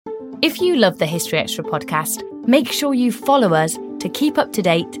If you love the History Extra podcast, make sure you follow us to keep up to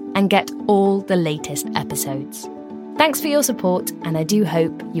date and get all the latest episodes. Thanks for your support, and I do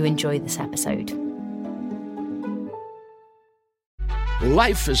hope you enjoy this episode.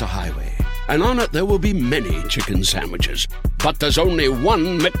 Life is a highway, and on it there will be many chicken sandwiches. But there's only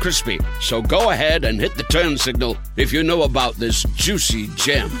one McCrispy. So go ahead and hit the turn signal if you know about this juicy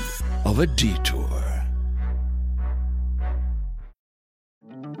gem of a detour.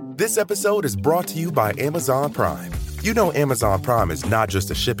 This episode is brought to you by Amazon Prime. You know Amazon Prime is not just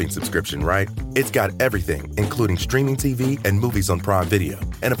a shipping subscription, right? It's got everything, including streaming TV and movies on Prime Video.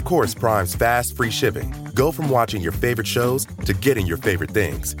 And of course, Prime's fast, free shipping. Go from watching your favorite shows to getting your favorite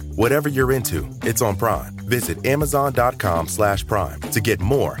things. Whatever you're into, it's on Prime. Visit amazon.com/Prime to get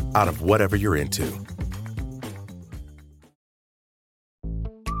more out of whatever you're into.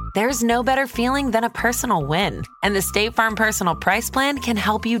 There's no better feeling than a personal win. And the State Farm Personal Price Plan can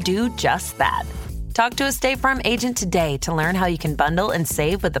help you do just that. Talk to a State Farm agent today to learn how you can bundle and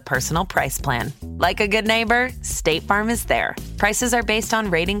save with the Personal Price Plan. Like a good neighbor, State Farm is there. Prices are based on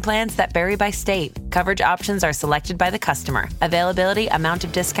rating plans that vary by state. Coverage options are selected by the customer. Availability, amount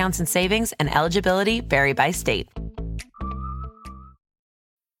of discounts and savings, and eligibility vary by state.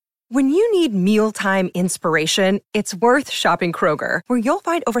 When you need mealtime inspiration, it's worth shopping Kroger, where you'll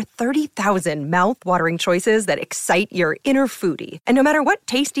find over 30,000 mouth-watering choices that excite your inner foodie. And no matter what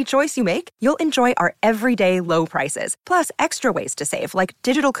tasty choice you make, you'll enjoy our everyday low prices, plus extra ways to save, like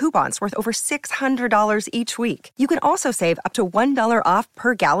digital coupons worth over $600 each week. You can also save up to $1 off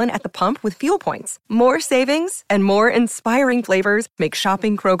per gallon at the pump with fuel points. More savings and more inspiring flavors make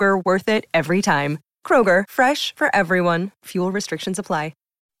shopping Kroger worth it every time. Kroger, fresh for everyone. Fuel restrictions apply.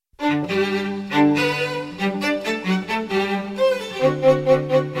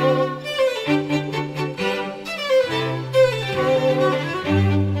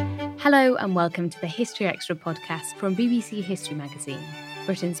 Hello and welcome to the History Extra podcast from BBC History Magazine,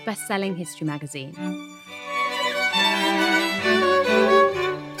 Britain's best-selling history magazine.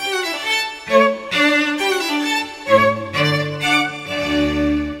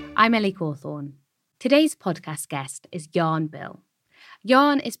 I'm Ellie Cawthorne. Today's podcast guest is Jan Bill.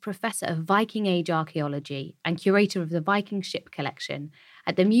 Jan is Professor of Viking Age Archaeology and Curator of the Viking Ship Collection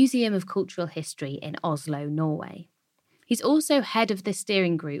at the Museum of Cultural History in Oslo, Norway. He's also head of the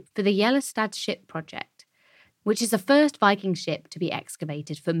steering group for the Yellowstad Ship Project, which is the first Viking ship to be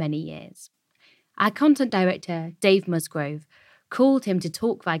excavated for many years. Our content director, Dave Musgrove, called him to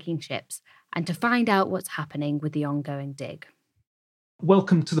talk Viking ships and to find out what's happening with the ongoing dig.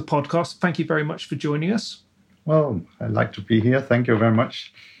 Welcome to the podcast. Thank you very much for joining us. Well, I'd like to be here. Thank you very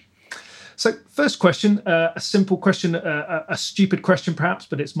much. So, first question, a simple question, a stupid question perhaps,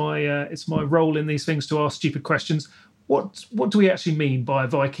 but it's my role in these things to ask stupid questions. What do we actually mean by a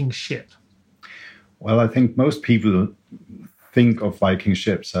Viking ship? Well, I think most people think of Viking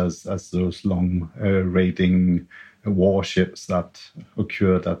ships as those long raiding warships that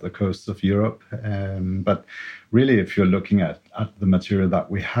occurred at the coast of Europe. But really, if you're looking at the material that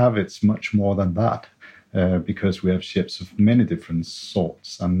we have, it's much more than that. Because we have ships of many different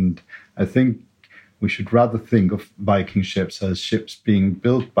sorts. And I think we should rather think of Viking ships as ships being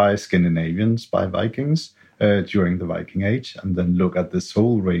built by Scandinavians, by Vikings, during the Viking Age, and then look at this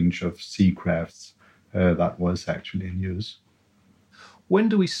whole range of sea crafts that was actually in use. When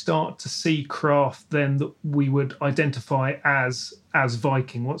do we start to see craft then that we would identify as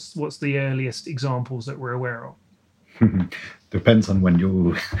Viking? What's the earliest examples that we're aware of? Depends on when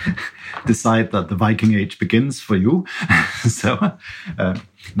you decide that the Viking Age begins for you.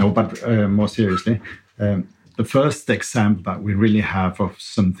 More seriously, the first example that we really have of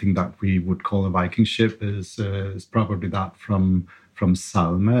something that we would call a Viking ship is probably that from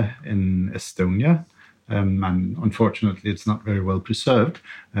Salme in Estonia. And unfortunately, it's not very well preserved.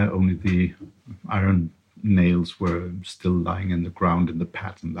 Only the iron nails were still lying in the ground in the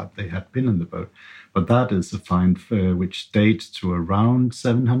pattern that they had been in the boat. But that is a find which dates to around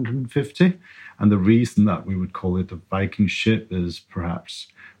 750. And the reason that we would call it a Viking ship is perhaps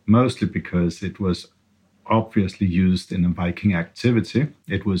mostly because it was obviously used in a Viking activity.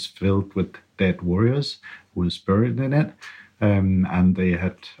 It was filled with dead warriors who was buried in it. And they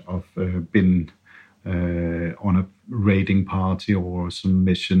had been on a raiding party or some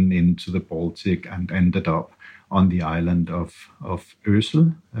mission into the Baltic and ended up on the island of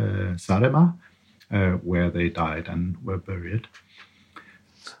Ösel, Saaremaa, where they died and were buried.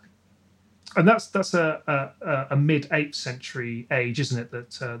 And that's a mid-8th century age, isn't it,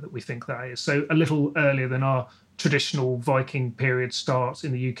 that we think that is? So a little earlier than our traditional Viking period starts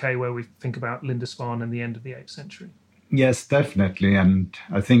in the UK, where we think about Lindisfarne and the end of the 8th century. Yes, definitely. And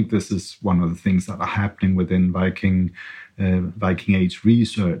I think this is one of the things that are happening within Viking Age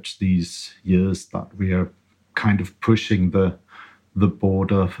research these years, that we are kind of pushing the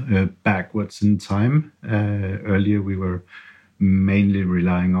border backwards in time. Earlier, we were mainly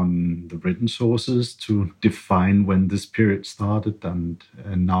relying on the written sources to define when this period started. And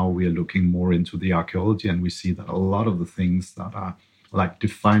now we are looking more into the archaeology, and we see that a lot of the things that are like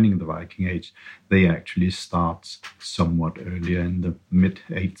defining the Viking Age, they actually start somewhat earlier in the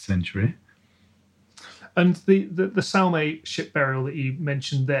mid-8th century. And the Salme ship burial that you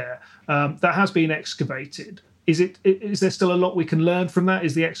mentioned there, that has been excavated. Is there still a lot we can learn from that?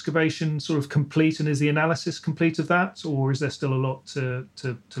 Is the excavation sort of complete, and is the analysis complete of that, or is there still a lot to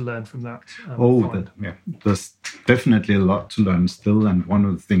learn from that? There's definitely a lot to learn still, and one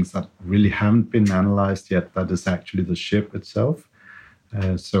of the things that really haven't been analyzed yet, that is actually the ship itself.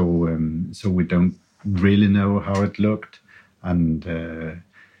 So we don't really know how it looked, and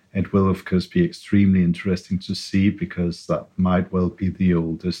it will of course be extremely interesting to see, because that might well be the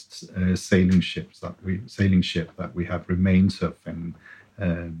oldest sailing ship that we have remains of in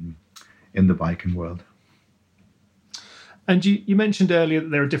the Viking world. And you mentioned earlier that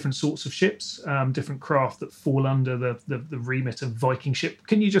there are different sorts of ships, different craft that fall under the remit of Viking ship.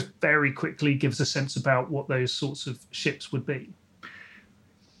 Can you just very quickly give us a sense about what those sorts of ships would be?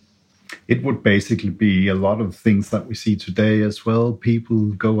 It would basically be a lot of things that we see today as well.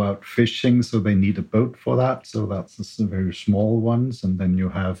 People go out fishing, so they need a boat for that. So that's the very small ones. And then you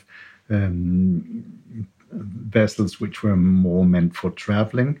have vessels which were more meant for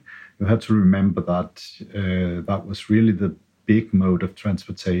traveling. You have to remember that that was really the big mode of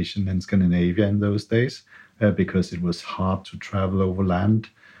transportation in Scandinavia in those days, because it was hard to travel over land.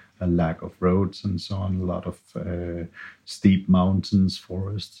 A lack of roads and so on, a lot of steep mountains,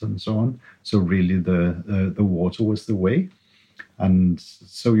 forests and so on. So really the water was the way. And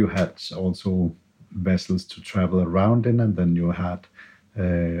so you had also vessels to travel around in, and then you had,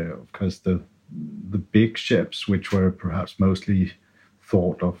 of course, the big ships, which were perhaps mostly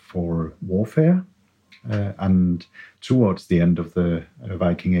thought of for warfare. And towards the end of the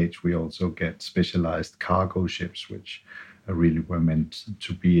Viking Age, we also get specialized cargo ships, which really were meant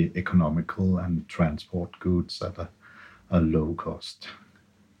to be economical and transport goods at a low cost.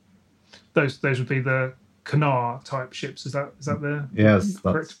 Those would be the Canar type ships. Is that the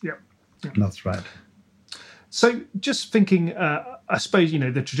correct? Yeah, that's right. So just thinking, I suppose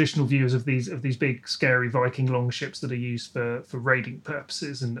the traditional views of these big scary Viking longships that are used for raiding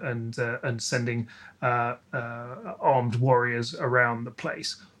purposes and sending armed warriors around the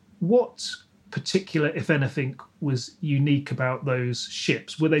place. What particular, if anything, was unique about those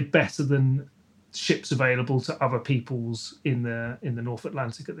ships? Were they better than ships available to other peoples in the North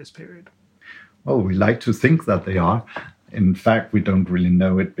Atlantic at this period? Well, we like to think that they are. In fact, we don't really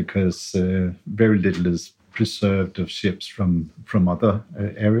know it, because very little is preserved of ships from other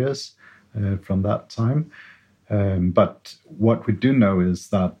areas from that time. But what we do know is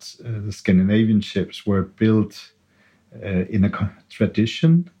that the Scandinavian ships were built in a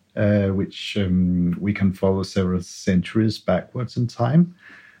tradition which we can follow several centuries backwards in time.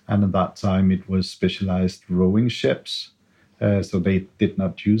 And at that time, it was specialized rowing ships. So they did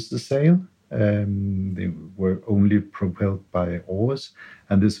not use the sail. They were only propelled by oars.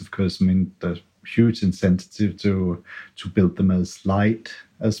 And this, of course, meant a huge incentive to build them as light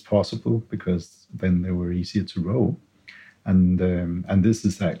as possible, because then they were easier to row. And this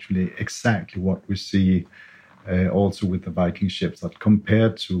is actually exactly what we see also with the Viking ships, that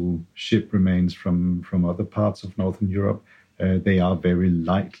compared to ship remains from other parts of Northern Europe, they are very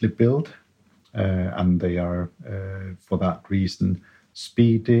lightly built, and they are, for that reason,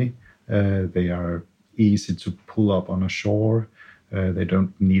 speedy. They are easy to pull up on a shore. They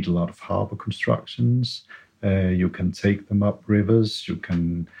don't need a lot of harbor constructions. You can take them up rivers. You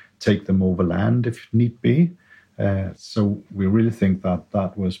can take them over land if need be. So we really think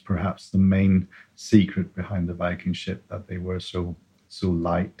that was perhaps the main secret behind the Viking ship, that they were so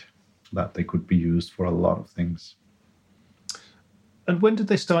light that they could be used for a lot of things. And when did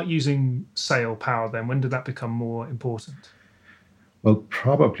they start using sail power then? When did that become more important? Well,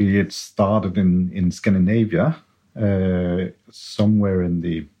 probably it started in Scandinavia, somewhere in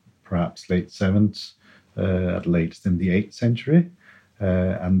the perhaps late 7th, at latest in the 8th century.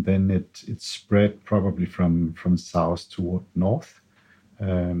 And then it spread probably from south toward north.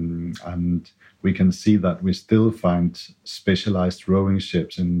 And we can see that we still find specialized rowing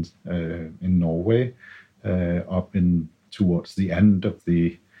ships in Norway up in towards the end of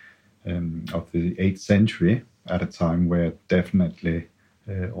the 8th century, at a time where definitely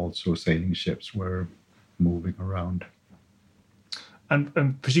also sailing ships were moving around.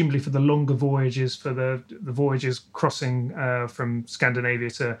 and presumably for the longer voyages, for the voyages crossing from Scandinavia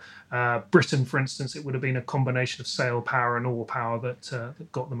to Britain, for instance, it would have been a combination of sail power and oar power that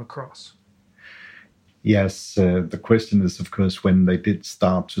got them across. Yes, the question is, of course, when they did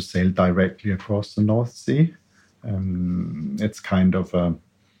start to sail directly across the North Sea. It's kind of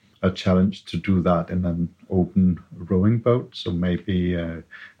a challenge to do that in an open rowing boat. So maybe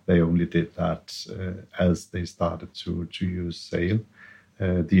they only did that as they started to use sail.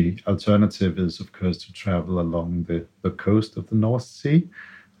 The alternative is, of course, to travel along the coast of the North Sea.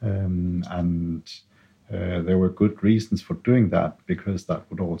 And there were good reasons for doing that, because that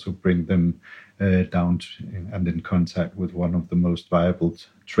would also bring them down and in contact with one of the most viable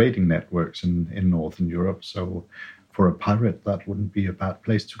trading networks in Northern Europe. So for a pirate, that wouldn't be a bad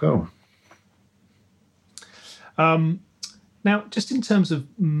place to go. Now, just in terms of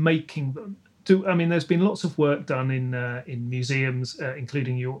making them, there's been lots of work done in museums,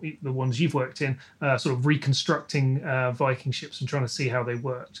 including the ones you've worked in, sort of reconstructing Viking ships and trying to see how they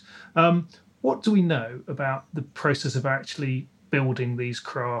worked. What do we know about the process of actually building these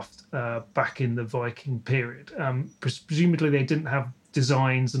craft back in the Viking period? Presumably, they didn't have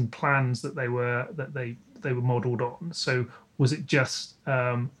designs and plans that they were modelled on. So, was it just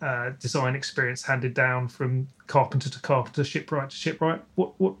design experience handed down from carpenter to carpenter, shipwright to shipwright?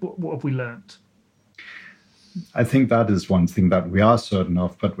 What have we learned? I think that is one thing that we are certain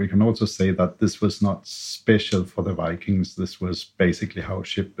of, but we can also say that this was not special for the Vikings. This was basically how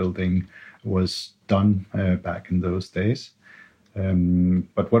shipbuilding was done back in those days.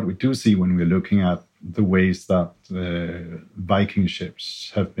 But what we do see when we're looking at the ways that Viking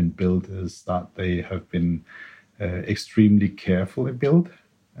ships have been built is that they have been extremely carefully built.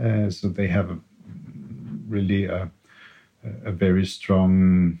 So they have really a very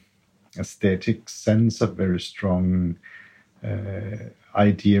strong aesthetic sense, a very strong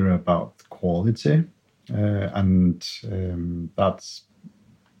idea about quality. And that's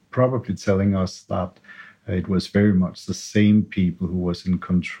probably telling us that it was very much the same people who was in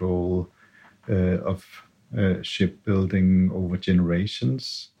control of shipbuilding over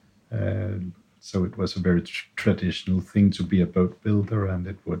generations. So it was a very traditional thing to be a boat builder, and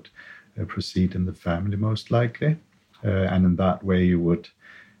it would proceed in the family most likely. And in that way, you would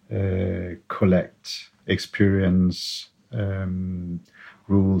collect experience,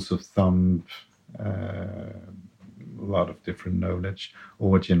 rules of thumb, a lot of different knowledge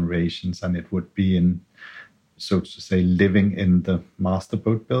over generations, and it would be in, so to say, living in the master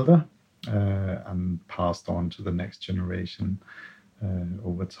boat builder and passed on to the next generation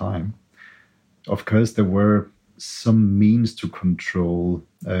over time. Of course, there were some means to control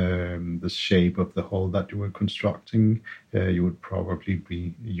the shape of the hull that you were constructing. You would probably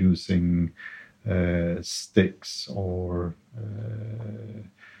be using sticks or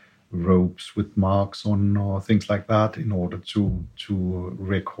ropes with marks on or things like that in order to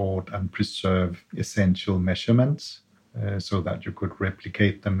record and preserve essential measurements so that you could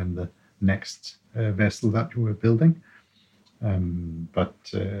replicate them in the next vessel that you were building. But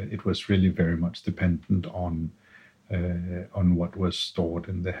it was really very much dependent on what was stored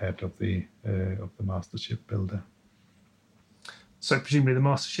in the head of the master shipbuilder. So presumably the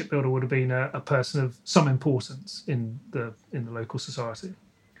master shipbuilder would have been a person of some importance in the local society.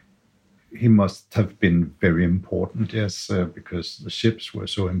 He must have been very important, yes, because the ships were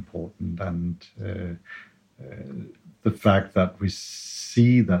so important, and the fact that we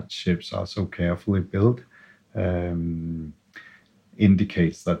see that ships are so carefully built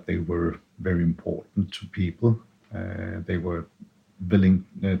indicates that they were very important to people. They were willing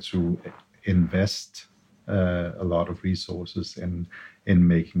to invest a lot of resources in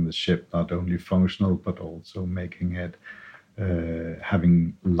making the ship not only functional, but also making it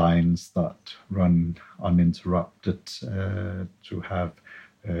having lines that run uninterrupted, to have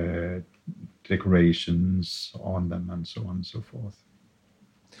decorations on them, and so on and so forth.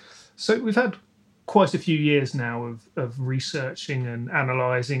 So we've had quite a few years now of researching and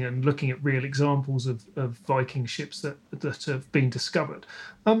analysing and looking at real examples of Viking ships that have been discovered.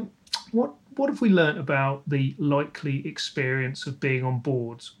 What have we learnt about the likely experience of being on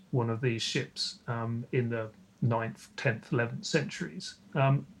board one of these ships in the 9th, 10th, 11th centuries?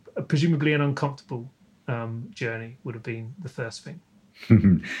 Presumably an uncomfortable journey would have been the first thing.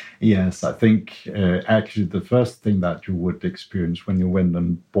 Yes, I think actually the first thing that you would experience when you went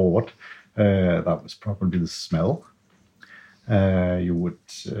on board, that was probably the smell. You would,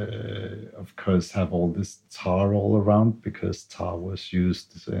 of course, have all this tar all around, because tar was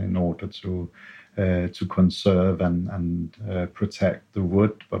used in order to conserve and protect the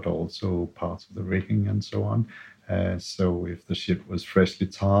wood, but also parts of the rigging and so on. So if the ship was freshly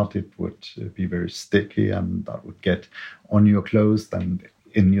tarred, it would be very sticky, and that would get on your clothes and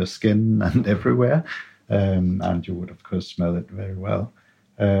in your skin and everywhere. And you would, of course, smell it very well.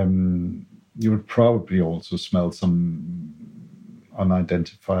 You would probably also smell some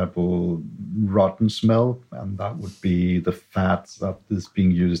unidentifiable rotten smell, and that would be the fat that is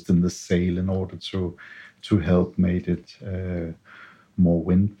being used in the sail in order to help make it more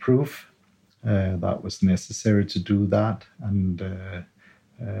windproof. That was necessary to do that, and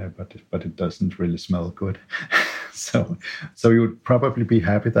but it doesn't really smell good. so you would probably be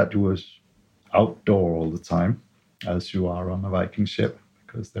happy that you was outdoor all the time, as you are on a Viking ship,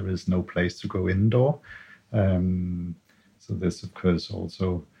 because there is no place to go indoor. So this, of course,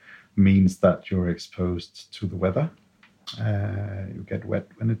 also means that you're exposed to the weather. You get wet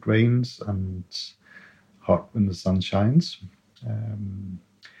when it rains and hot when the sun shines.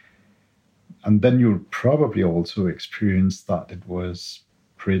 And then you'll probably also experience that it was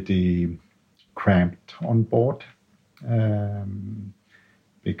pretty cramped on board,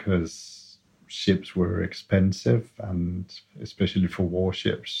 because ships were expensive, and especially for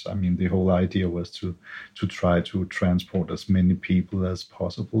warships. I mean, the whole idea was to try to transport as many people as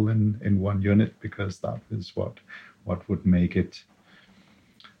possible in one unit, because that is what would make it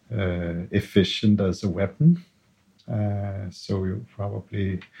efficient as a weapon. So you'll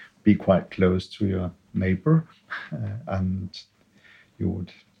probably be quite close to your neighbor, and you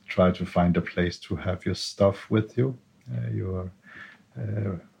would try to find a place to have your stuff with you, your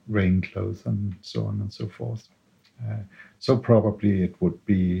rain clothes and so on and so forth. So probably it would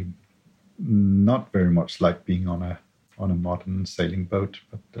be not very much like being on a modern sailing boat,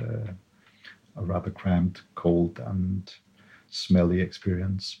 but a rather cramped, cold and smelly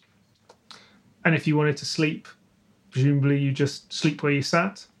experience. And if you wanted to sleep, presumably you just sleep where you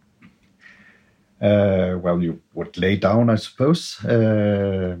sat? Well, you would lay down, I suppose.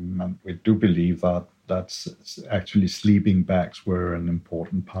 And we do believe that actually sleeping bags were an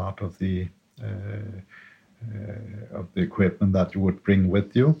important part of the equipment that you would bring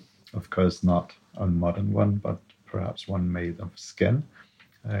with you. Of course, not a modern one, but perhaps one made of skin,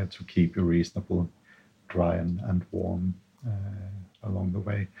 to keep you reasonably dry and warm along the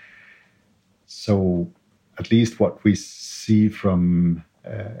way. So at least what we see from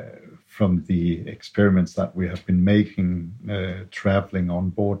the experiments that we have been making, traveling on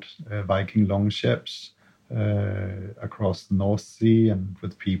board Viking longships across the North Sea, and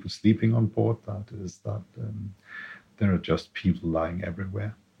with people sleeping on board, that there are just people lying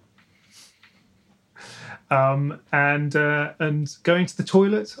everywhere. And going to the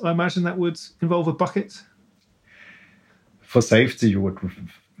toilet, I imagine that would involve a bucket? For safety, you would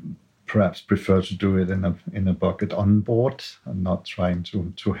perhaps prefer to do it in a bucket on board, and not trying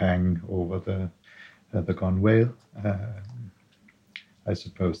to hang over the gunwale. I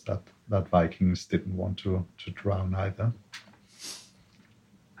suppose that Vikings didn't want to drown either.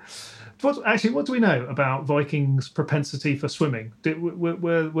 What do we know about Vikings' propensity for swimming?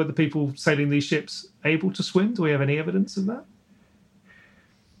 Were the people sailing these ships able to swim? Do we have any evidence of that?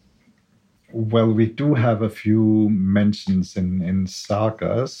 Well, we do have a few mentions in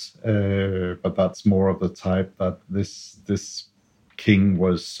sagas, but that's more of the type that this king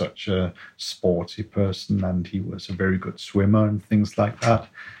was such a sporty person, and he was a very good swimmer and things like that.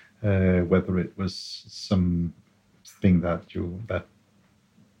 Whether it was something that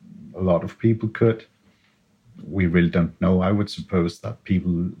a lot of people could, we really don't know. I would suppose that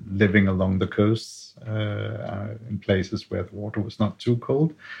people living along the coasts, in places where the water was not too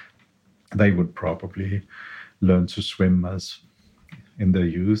cold, they would probably learn to swim as in their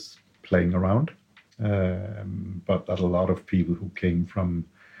youth, playing around. But that a lot of people who came from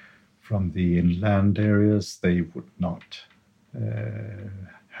the inland areas, they would not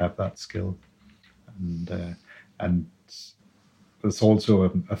have that skill. And there's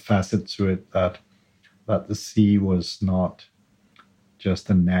also a facet to it that the sea was not just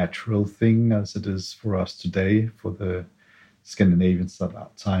a natural thing as it is for us today. For the Scandinavians at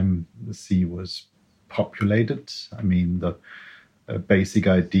that time, the sea was populated. I mean, the basic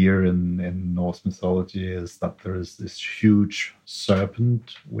idea in Norse mythology is that there is this huge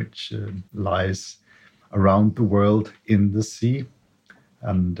serpent which lies around the world in the sea,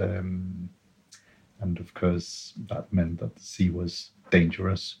 and of course that meant that the sea was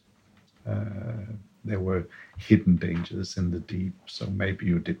dangerous. There were hidden dangers in the deep, so maybe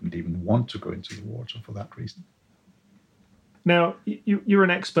you didn't even want to go into the water for that reason. Now, you're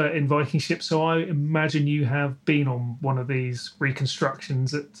an expert in Viking ships, so I imagine you have been on one of these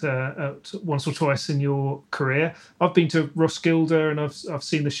reconstructions at once or twice in your career. I've been to Roskilde and I've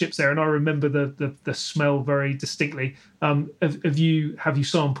seen the ships there, and I remember the smell very distinctly. Have you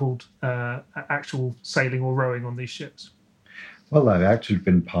sampled actual sailing or rowing on these ships? Well, I've actually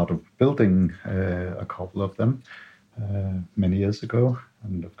been part of building a couple of them many years ago,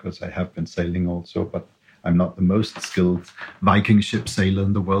 and of course I have been sailing also, but I'm not the most skilled Viking ship sailor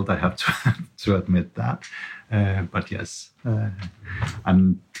in the world, I have to admit that. But yes,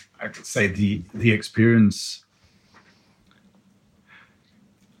 and I could say the experience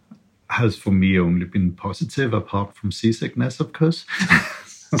has for me only been positive, apart from seasickness, of course.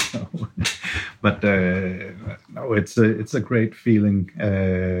 But no, it's a great feeling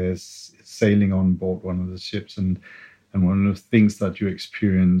sailing on board one of the ships, and one of the things that you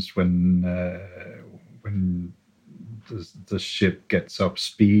experience when the ship gets up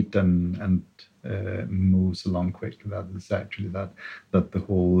speed and moves along quickly, that is actually that the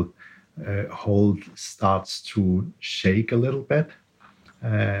whole hull starts to shake a little bit,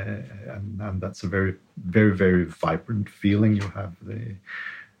 and that's a very, very, very vibrant feeling. You have the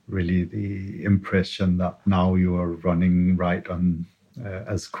impression that now you are running right on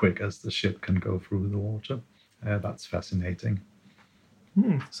as quick as the ship can go through the water. That's fascinating.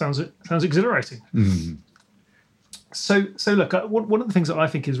 Sounds exhilarating. So look, one of the things that I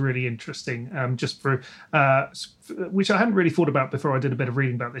think is really interesting, just for which I hadn't really thought about before I did a bit of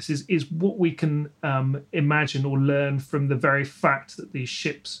reading about this, is what we can imagine or learn from the very fact that these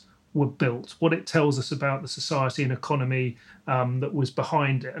ships were built, what it tells us about the society and economy that was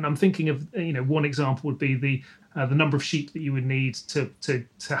behind it. And I'm thinking of, one example would be the number of sheep that you would need to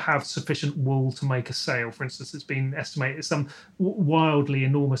have sufficient wool to make a sail. For instance, it's been estimated some wildly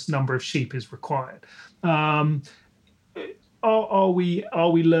enormous number of sheep is required. Are we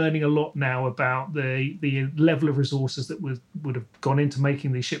learning a lot now about the level of resources that would have gone into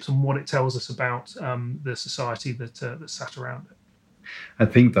making these ships and what it tells us about the society that sat around it? I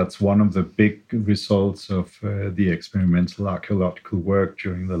think that's one of the big results of the experimental archaeological work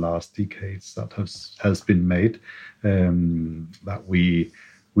during the last decades that has been made, that we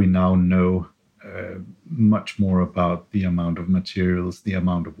now know much more about the amount of materials, the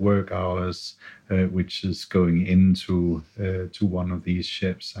amount of work hours which is going into to one of these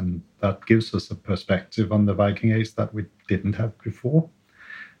ships, and that gives us a perspective on the Viking Age that we didn't have before,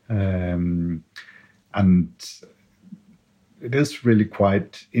 and it is really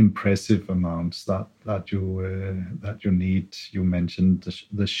quite impressive amounts that you need. You mentioned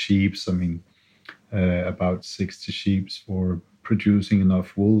the sheeps. I mean, about 60 sheeps for producing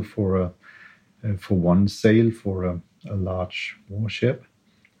enough wool for one sail for a large warship.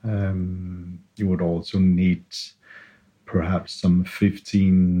 You would also need perhaps some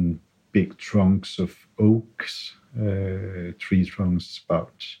 15 big trunks of oaks, tree trunks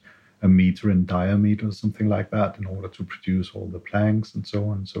about a meter in diameter or something like that, in order to produce all the planks and so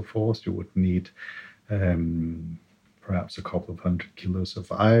on and so forth. You would need perhaps a couple of 100 kilos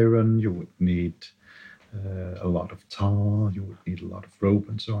of iron. You would need a lot of tar. You would need a lot of rope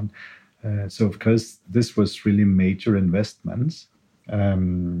and so on. So of course, this was really major investments.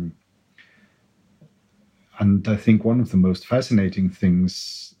 And I think one of the most fascinating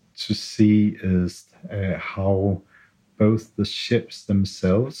things to see is how both the ships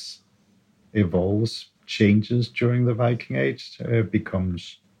themselves evolves, changes during the Viking Age,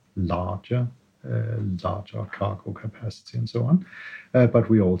 becomes larger cargo capacity and so on. But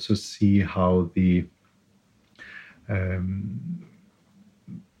we also see how the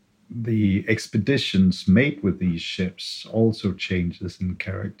expeditions made with these ships also changes in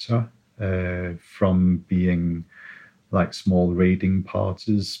character, from being like small raiding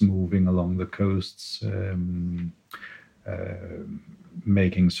parties moving along the coasts,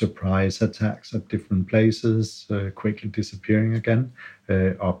 making surprise attacks at different places, quickly disappearing again,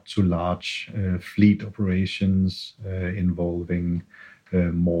 up to large fleet operations involving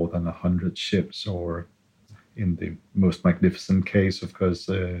more than 100 ships, or in the most magnificent case, of course,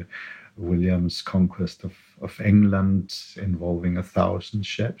 William's conquest of England involving 1,000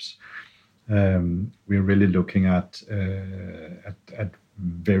 ships. We're really looking at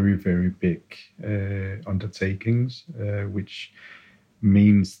very, very big undertakings, which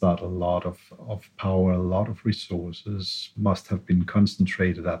means that a lot of power, a lot of resources must have been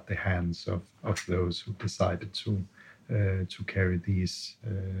concentrated at the hands of those who decided to carry these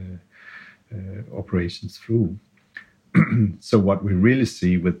operations through. So what we really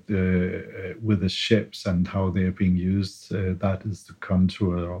see with the ships and how they are being used, that is the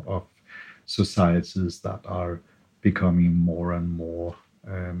contour of societies that are becoming more and more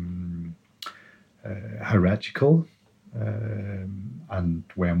hierarchical, and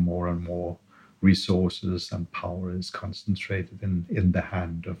where more and more resources and power is concentrated in the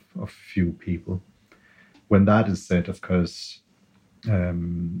hand of few people. When that is said, of course,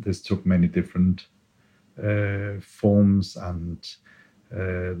 this took many different forms, and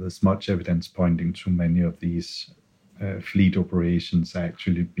there's much evidence pointing to many of these fleet operations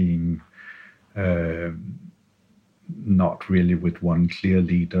actually being not really with one clear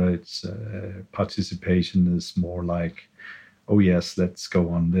leader. It's participation is more like, oh yes, let's go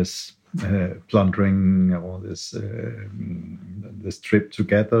on this plundering or this trip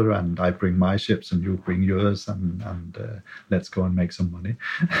together, and I bring my ships and you bring yours, and let's go and make some money.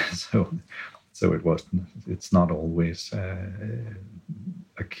 So it's not always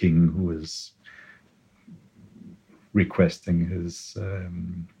a king who is requesting his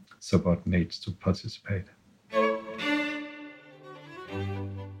subordinates to participate.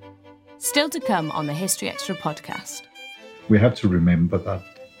 Still to come on the History Extra podcast. We have to remember that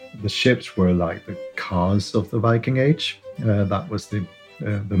the ships were like the cars of the Viking Age. That was the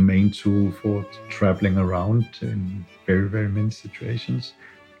main tool for traveling around in very, very many situations.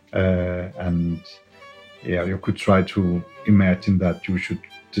 And you could try to imagine that you should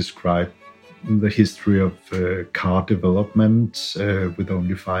describe the history of car development with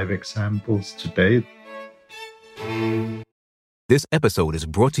only 5 examples today. This episode is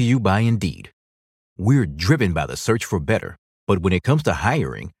brought to you by Indeed. We're driven by the search for better, but when it comes to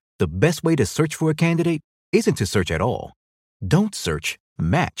hiring, the best way to search for a candidate isn't to search at all. Don't search,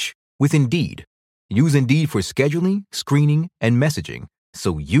 match with Indeed. Use Indeed for scheduling, screening, and messaging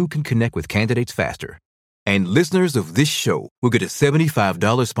so you can connect with candidates faster. And listeners of this show will get a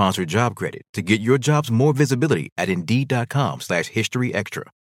 $75 sponsored job credit to get your jobs more visibility at Indeed.com/historyextra.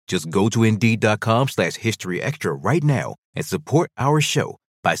 Just go to Indeed.com/historyextra right now and support our show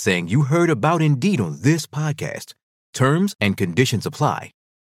by saying you heard about Indeed on this podcast. Terms and conditions apply.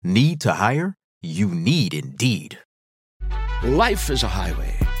 Need to hire? You need Indeed. Life is a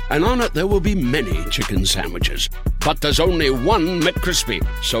highway, and on it there will be many chicken sandwiches. But there's only one McCrispy.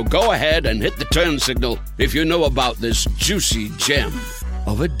 So go ahead and hit the turn signal if you know about this juicy gem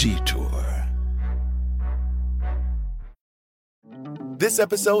of a detour. This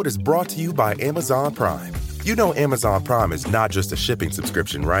episode is brought to you by Amazon Prime. You know Amazon Prime is not just a shipping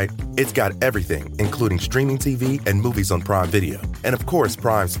subscription, right? It's got everything, including streaming TV and movies on Prime Video. And of course,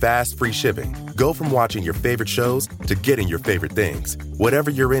 Prime's fast, free shipping. Go from watching your favorite shows to getting your favorite things. Whatever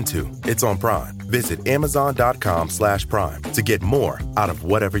you're into, it's on Prime. Visit Amazon.com/Prime to get more out of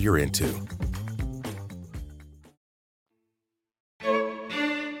whatever you're into.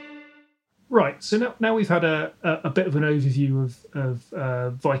 Right, so now we've had a bit of an overview of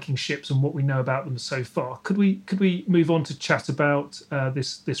Viking ships and what we know about them so far. Could we move on to chat about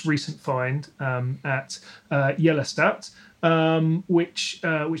this recent find at Yellowstadt, which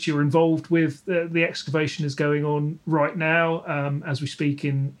you're involved with? The excavation is going on right now as we speak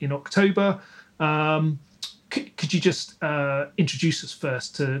in October. Could you just introduce us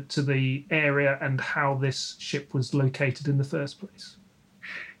first to the area and how this ship was located in the first place?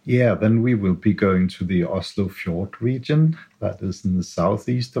 Yeah, then we will be going to the Oslo Fjord region, that is in the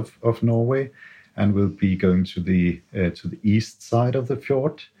southeast of Norway, and we'll be going to the east side of the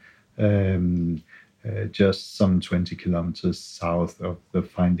fjord, just some 20 kilometers south of the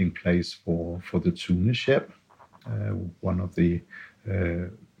finding place for the Tune ship, one of the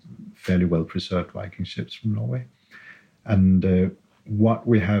fairly well-preserved Viking ships from Norway. And what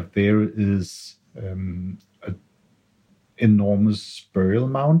we have there is enormous burial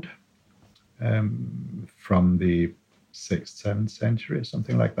mound from the 6th, 7th century or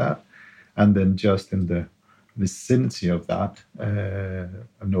something like that. And then just in the vicinity of that,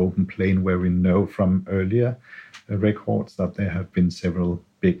 an open plain where we know from earlier records that there have been several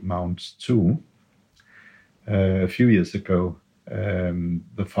big mounds too. A few years ago,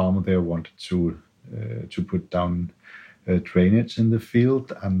 the farmer there wanted to put down drainage in the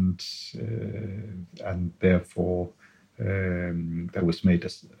field, and therefore there was made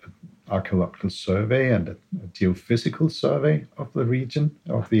an archaeological survey and a geophysical survey of the region,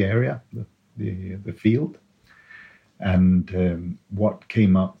 of the area, the field. And what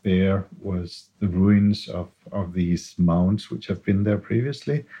came up there was the ruins of these mounds which have been there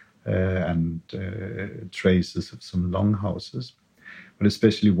previously, and traces of some longhouses. But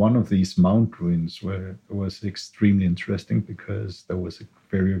especially one of these mound ruins was extremely interesting because there was a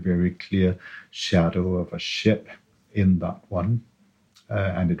very, very clear shadow of a ship in that one.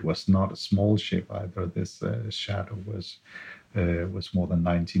 And it was not a small ship either. This shadow was more than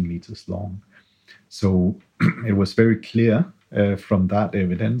 19 meters long. So it was very clear from that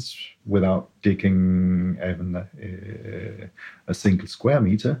evidence, without digging even a single square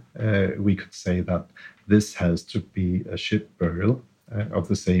meter, we could say that this has to be a ship burial of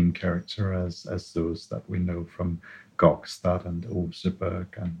the same character as those that we know from Gokstad and Oseberg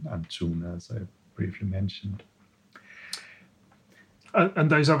and Thun, as I briefly mentioned. And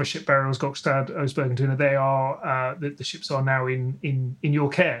those other ship burials, Gokstad, Oseberg, and Thun, they are the ships are now in your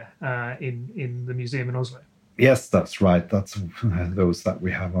care in the museum in Oslo. Yes, that's right. That's those that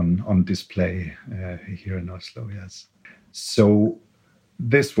we have on display here in Oslo. Yes. So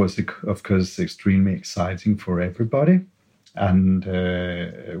this was, of course, extremely exciting for everybody, and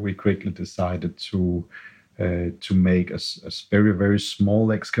we quickly decided to make a very, very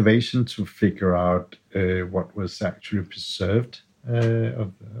small excavation to figure out what was actually preserved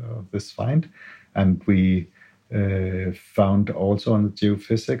of this find. And we found also on the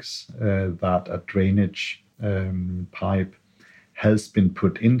geophysics that a drainage pipe has been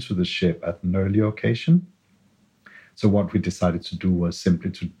put into the ship at an earlier occasion. So what we decided to do was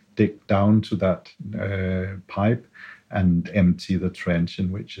simply to dig down to that pipe and empty the trench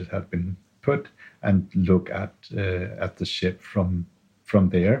in which it had been put, and look at the ship from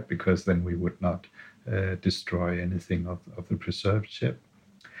there, because then we would not destroy anything of the preserved ship.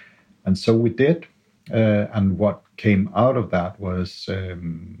 And so we did. And what came out of that was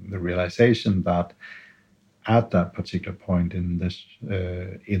the realization that at that particular point in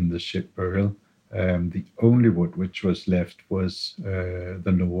the ship burial, the only wood which was left was the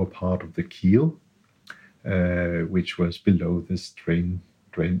lower part of the keel, which was below this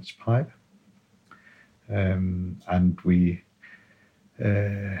drainage pipe. And we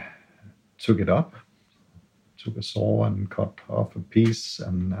took it up, took a saw and cut off a piece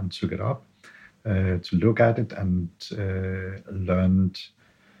and took it up to look at it, and learned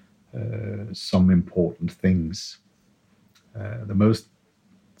some important things. The most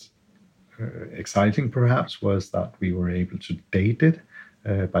exciting, perhaps, was that we were able to date it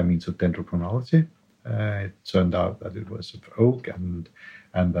by means of dendrochronology. It turned out that it was of oak, and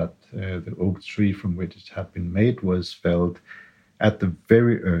that the oak tree from which it had been made was felled at the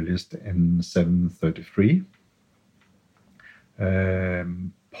very earliest in 733.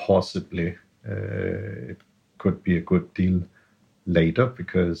 Possibly it could be a good deal later,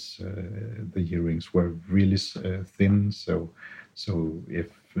 because the earrings were really thin. So if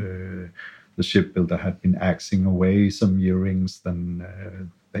the shipbuilder had been axing away some earrings, then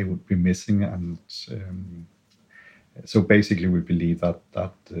they would be missing. And so basically we believe that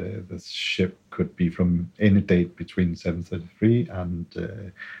the ship could be from any date between 733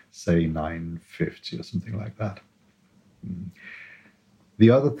 and say 950 or something like that. The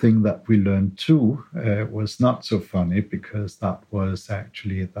other thing that we learned too was not so funny, because that was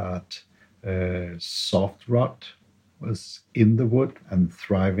actually that soft rot was in the wood and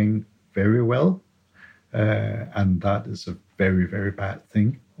thriving very well. And that is a very, very bad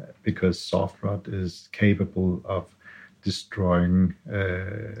thing, because soft rot is capable of destroying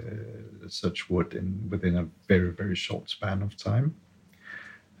such wood within a very, very short span of time.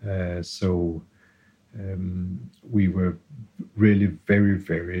 So we were really very,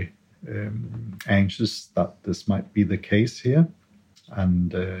 very anxious that this might be the case here,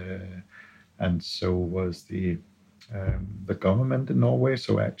 and so was the government in Norway.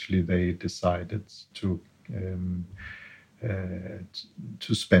 So actually, they decided to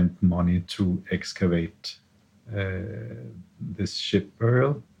spend money to excavate this ship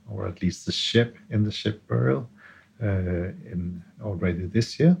burial, or at least the ship in the ship burial, in already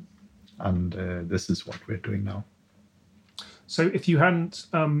this year. And this is what we're doing now. So if you hadn't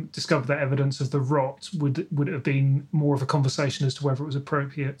discovered that evidence of the rot, would it have been more of a conversation as to whether it was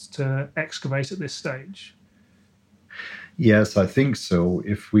appropriate to excavate at this stage? Yes, I think so.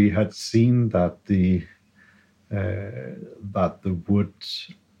 If we had seen that the wood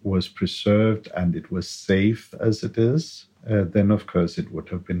was preserved and it was safe as it is, then of course it would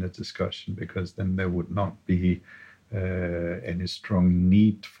have been a discussion, because then there would not be any strong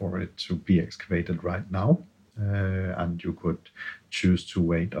need for it to be excavated right now, and you could choose to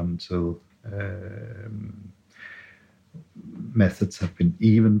wait until methods have been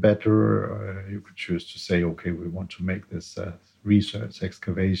even better. You could choose to say, okay, we want to make this research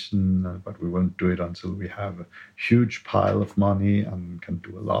excavation, but we won't do it until we have a huge pile of money and can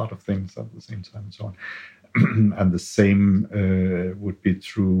do a lot of things at the same time, and so on. And the same would be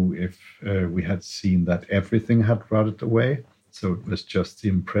true if we had seen that everything had rotted away. So it was just the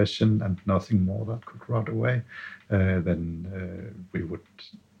impression and nothing more that could rot away. Then we would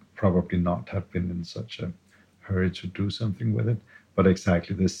probably not have been in such a hurry to do something with it. But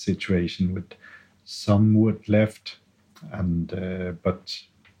exactly this situation some wood left, and but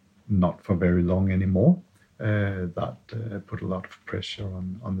not for very long anymore. That put a lot of pressure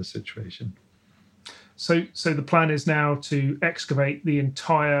on the situation. So the plan is now to excavate the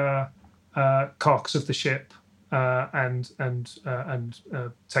entire carcass of the ship and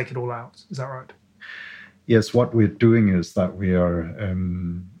take it all out. Is that right? Yes. What we're doing is that we are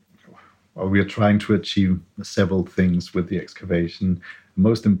trying to achieve several things with the excavation.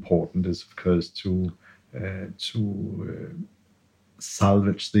 Most important is, of course, to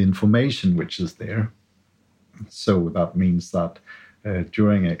salvage the information which is there. So that means that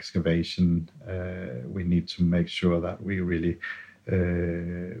during excavation, we need to make sure that we really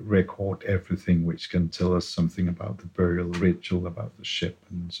record everything which can tell us something about the burial ritual, about the ship,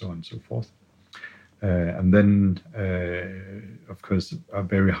 and so on and so forth. And then, of course, a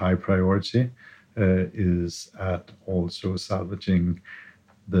very high priority is at also salvaging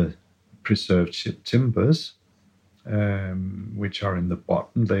the preserved ship timbers, which are in the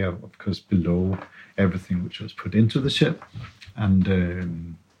bottom. They are, of course, below everything which was put into the ship, and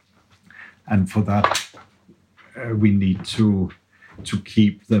for that we need to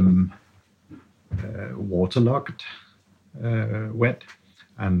keep them waterlogged, wet,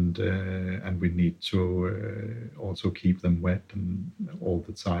 and we need to also keep them wet and all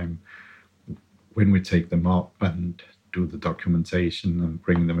the time when we take them up and do the documentation and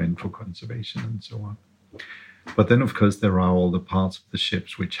bring them in for conservation and so on. But then, of course, there are all the parts of the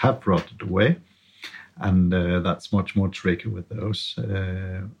ships which have rotted away, and that's much more tricky with those,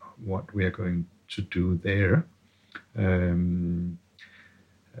 what we are going to do there.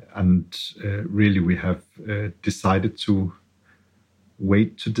 Really, we have decided to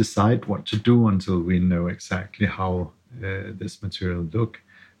wait to decide what to do until we know exactly how this material look,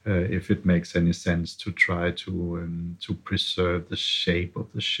 if it makes any sense to try to preserve the shape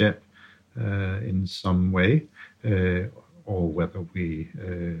of the ship in some way, or whether we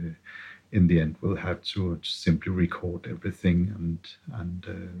in the end will have to simply record everything and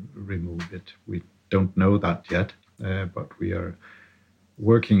remove it. We don't know that yet, but we are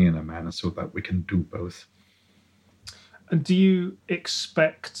working in a manner so that we can do both. And do you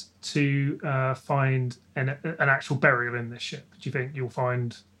expect to find an actual burial in this ship? Do you think you'll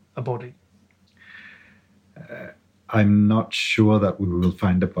find a body? I'm not sure that we will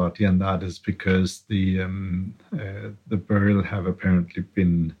find a body, and that is because the burial have apparently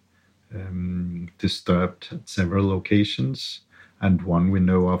been disturbed at several locations, and one we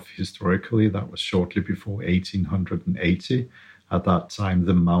know of historically that was shortly before 1880. At that time,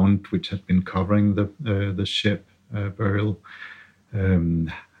 the mound which had been covering the ship burial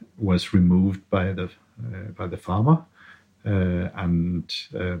was removed by the farmer. And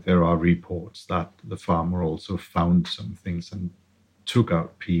there are reports that the farmer also found some things and took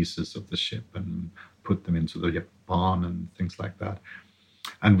out pieces of the ship and put them into the barn and things like that.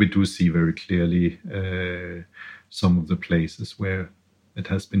 And we do see very clearly some of the places where it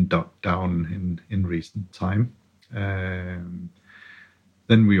has been dug down in recent time.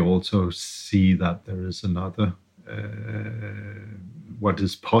 Then we also see that there is another, what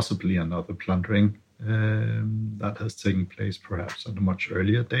is possibly another plundering that has taken place perhaps at a much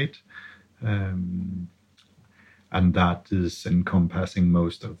earlier date. And that is encompassing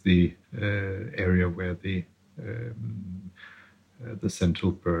most of the area where the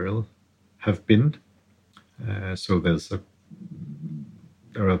central burial have been. So the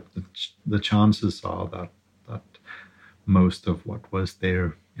chances are that most of what was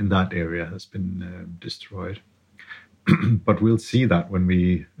there in that area has been destroyed. But we'll see that when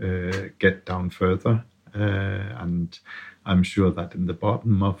we get down further, and I'm sure that in the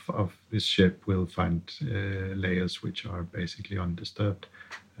bottom of this ship we'll find layers which are basically undisturbed,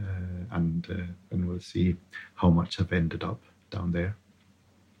 and we'll see how much have ended up down there.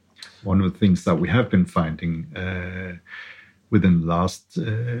 One of the things that we have been finding within the last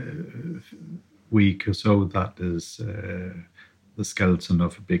week or so, that is the skeleton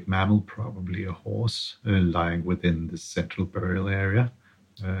of a big mammal, probably a horse, lying within the central burial area.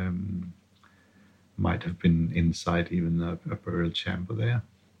 Might have been inside even a burial chamber there.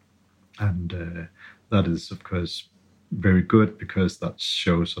 And that is, of course, very good, because that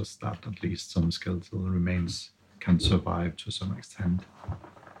shows us that at least some skeletal remains can survive to some extent.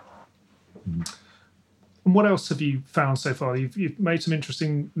 And what else have you found so far? You've made some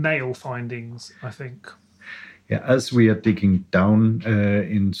interesting nail findings, I think. Yeah, as we are digging down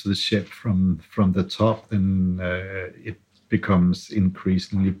into the ship from the top, then it becomes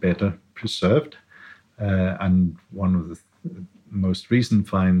increasingly better preserved. And one of the most recent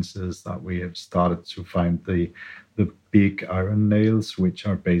finds is that we have started to find the big iron nails, which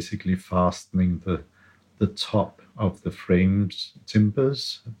are basically fastening the top of the frames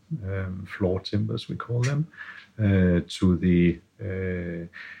timbers, floor timbers we call them, to the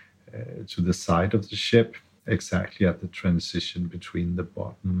side of the ship, exactly at the transition between the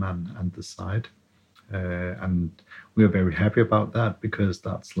bottom and the side. And we're very happy about that, because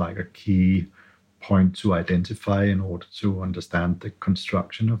that's like a key point to identify in order to understand the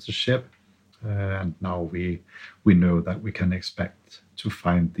construction of the ship. And now we know that we can expect to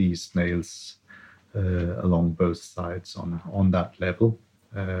find these nails along both sides on that level.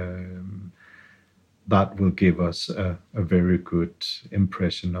 That will give us a very good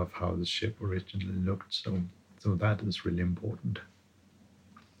impression of how the ship originally looked. So that is really important.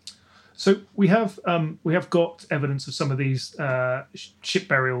 So we have got evidence of some of these ship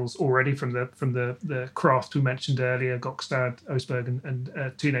burials already from the craft we mentioned earlier, Gokstad, Oseberg,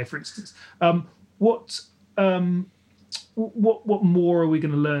 and Tune, for instance. What more are we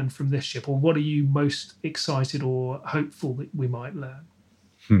going to learn from this ship, or what are you most excited or hopeful that we might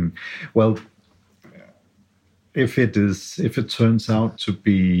learn? Well, if it turns out to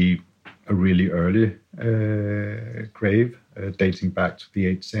be a really early grave dating back to the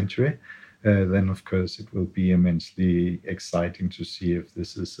 8th century, then of course it will be immensely exciting to see if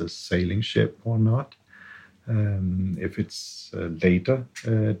this is a sailing ship or not. If it's a later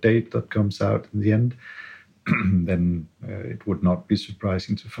date that comes out in the end, then it would not be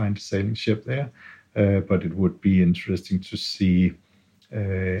surprising to find a sailing ship there. But it would be interesting to see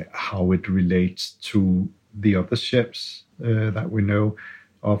how it relates to the other ships that we know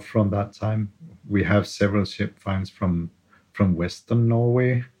of from that time. We have several ship finds from Western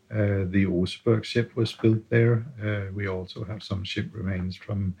Norway. The Oseberg ship was built there. We also have some ship remains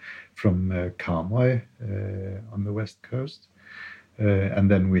from Karmøy on the west coast.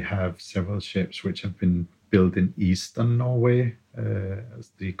 And then we have several ships which have been built in Eastern Norway,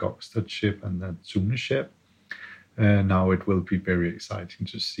 as the Gokstad ship and the Tune ship. Now it will be very exciting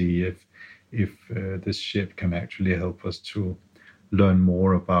to see if this ship can actually help us to learn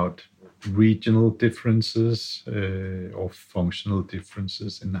more about regional differences or functional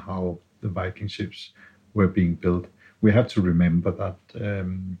differences in how the Viking ships were being built. We have to remember that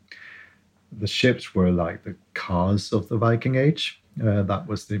the ships were like the cars of the Viking Age. That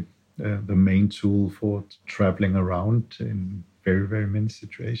was the main tool for traveling around in very, very many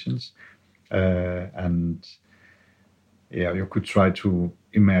situations. And yeah, you could try to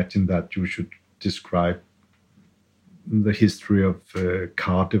imagine that you should describe the history of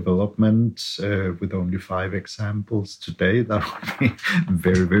car development with only 5 examples today. That would be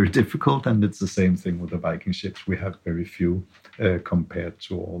very, very difficult. And it's the same thing with the Viking ships. We have very few compared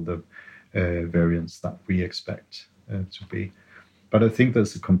to all the variants that we expect to be. But I think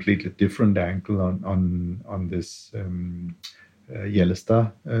there's a completely different angle on this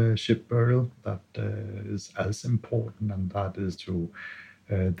Gjellestad ship burial that is as important, and that is to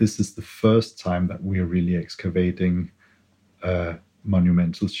this is the first time that we are really excavating a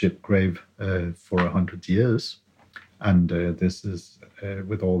monumental ship grave for 100 years. And this is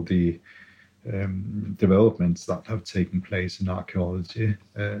with all the developments that have taken place in archaeology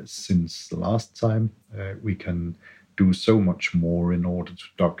since the last time, we can do so much more in order to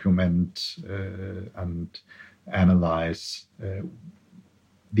document and analyze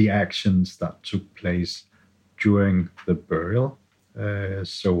the actions that took place during the burial.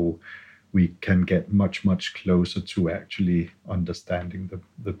 So we can get much, much closer to actually understanding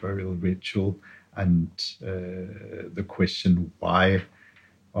the burial ritual and the question why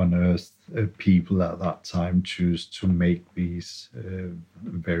on earth people at that time choose to make these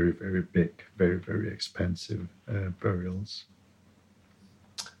very, very big, very, very expensive burials.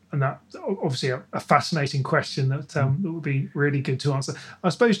 And that's obviously a fascinating question that would be really good to answer. I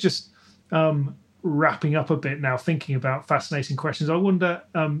suppose just wrapping up a bit now, thinking about fascinating questions, I wonder,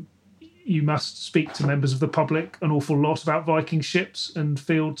 you must speak to members of the public an awful lot about Viking ships and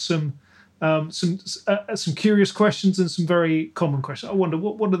field some curious questions and some very common questions. I wonder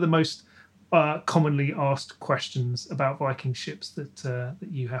what are the most commonly asked questions about Viking ships that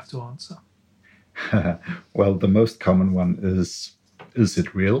you have to answer? Well, the most common one is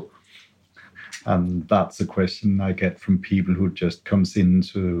it real? And that's a question I get from people who just comes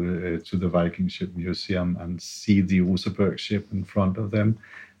into to the Viking Ship Museum and see the Oseberg ship in front of them,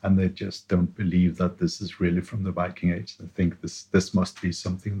 and they just don't believe that this is really from the Viking Age. They think this must be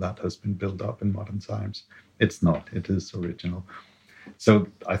something that has been built up in modern times. It's not. It is original. So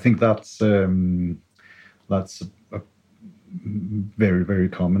I think that's a very, very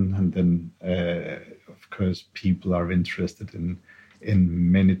common. And then, of course, people are interested in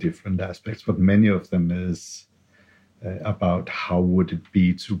many different aspects, but many of them is about how would it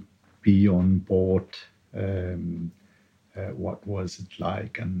be to be on board. What was it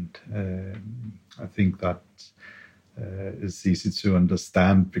like? And I think that is easy to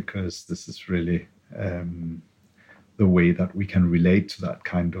understand, because this is really the way that we can relate to that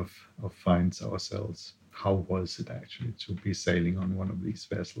kind of finds ourselves. How was it actually to be sailing on one of these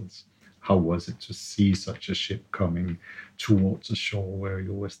vessels? How was it to see such a ship coming towards the shore where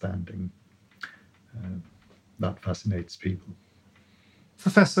you were standing? That fascinates people.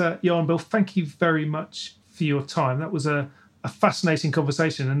 Professor Jan Bill, thank you very much for your time. That was a fascinating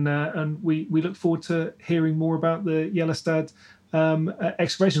conversation, and we look forward to hearing more about the Yellowstad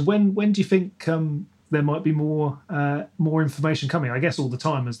excavations. When do you think there might be more information coming? I guess all the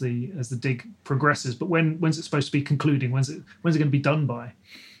time as the dig progresses. But when's it supposed to be concluding? When's it going to be done by?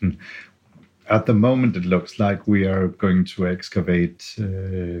 At the moment, it looks like we are going to excavate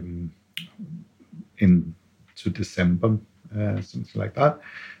into December, something like that,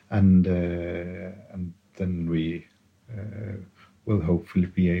 and then we will hopefully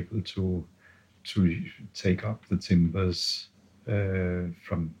be able to take up the timbers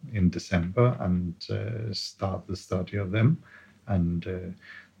from in December and start the study of them. And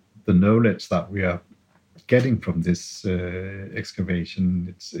the knowledge that we are getting from this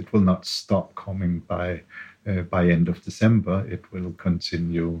excavation, it will not stop coming by end of December. It will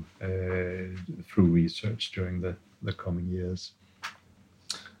continue through research during the coming years.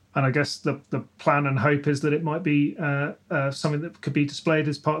 And I guess the plan and hope is that it might be something that could be displayed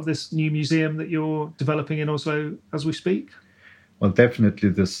as part of this new museum that you're developing in Oslo as we speak. Well, definitely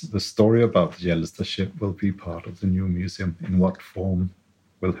the story about the Yellowstad ship will be part of the new museum. In what form,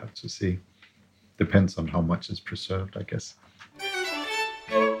 we'll have to see. Depends on how much is preserved, I guess.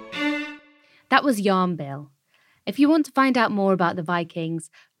 That was Jan Bill. If you want to find out more about the Vikings,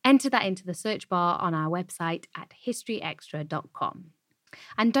 enter that into the search bar on our website at historyextra.com.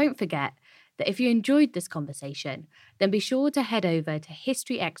 And don't forget that if you enjoyed this conversation, then be sure to head over to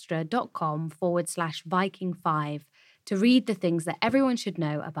historyextra.com/Viking5 to read the things that everyone should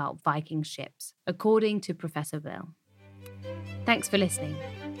know about Viking ships, according to Professor Bill. Thanks for listening.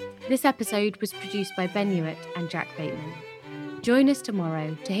 This episode was produced by Ben Hewitt and Jack Bateman. Join us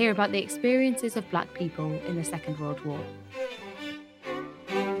tomorrow to hear about the experiences of Black people in the Second World War.